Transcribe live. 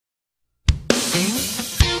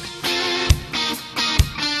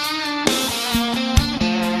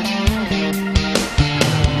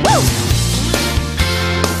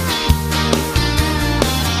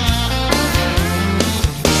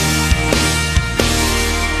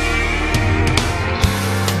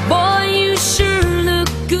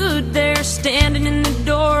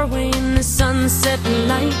sunset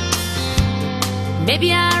light.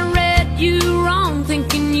 Maybe I read you wrong,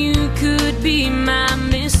 thinking you could be my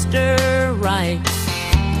Mr. Right.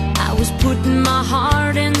 I was putting my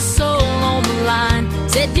heart and soul on the line.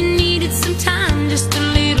 Said you needed some time, just a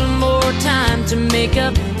little more time to make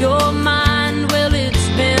up your mind. Well, it's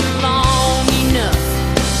been long enough.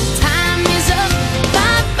 Time is up.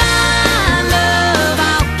 Bye-bye, love.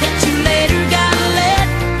 I'll catch you later. Gotta let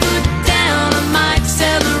foot down on my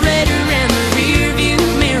accelerator and the rear view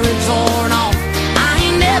mirror torn off. I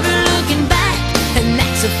ain't never looking back, and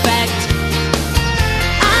that's a fact.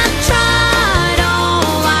 I tried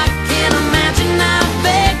all I can imagine. I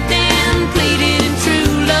begged and pleaded in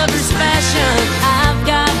true lover's fashion. I've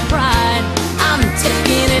got pride, I'm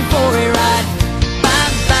taking it for a ride.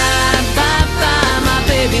 Bye-bye, bye-bye, my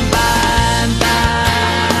baby, bye-bye.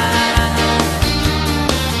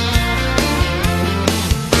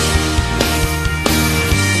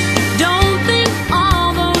 Don't think all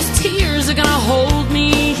those tears are gonna hold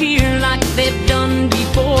me here like they've done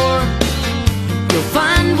before. You'll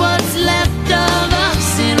find what's left of us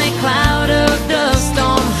in a cloud of dust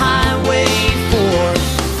on Highway 4.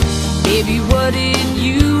 Baby, what did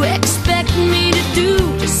you expect me to do?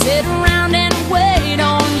 Just sit around and wait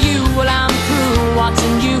on you? Well, I'm through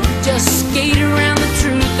watching you just skate around the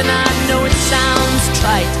truth, and I know it sounds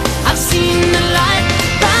trite. I've seen the light.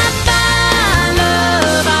 Bye-bye,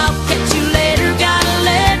 love. I'll catch you later. Gotta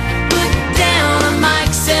let foot down on my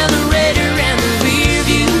accelerator and the rear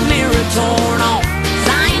view mirror torn off. 'Cause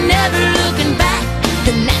I ain't never looking back,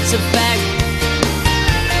 and that's a fact.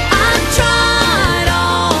 I've tried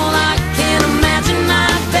all I can imagine. I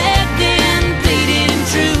begged and pleaded in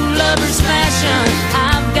true lover's fashion.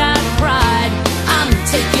 I've got pride, I'm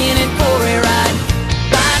taking it for a ride.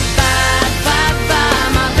 Bye-bye, bye-bye,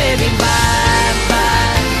 my baby,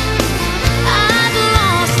 bye-bye. I've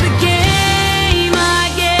lost the game, I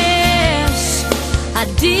guess. I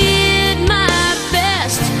did my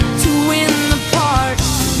best to win the part.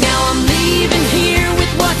 Now I'm leaving here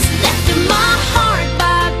with what's left of my heart.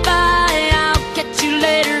 Bye-bye, I'll catch you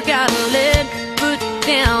later. Gotta let foot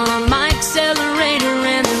down on my accelerator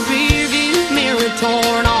and the rear view mirror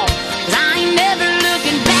torn off. 'Cause I ain't never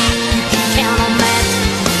looking back, you can count on that.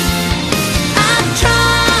 I've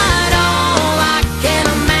tried all I can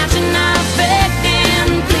imagine. I've begged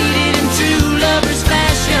and pleaded in true lover's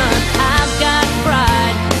fashion. I've got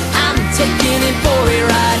pride, I'm taking it for a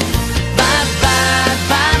ride. Bye-bye,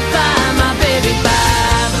 bye-bye, my baby,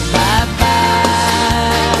 bye-bye, bye-bye.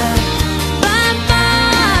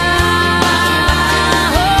 Bye-bye,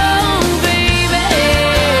 oh baby,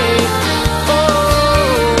 oh.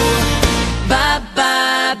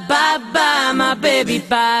 Bye-bye, bye-bye, my baby,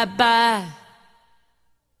 bye-bye.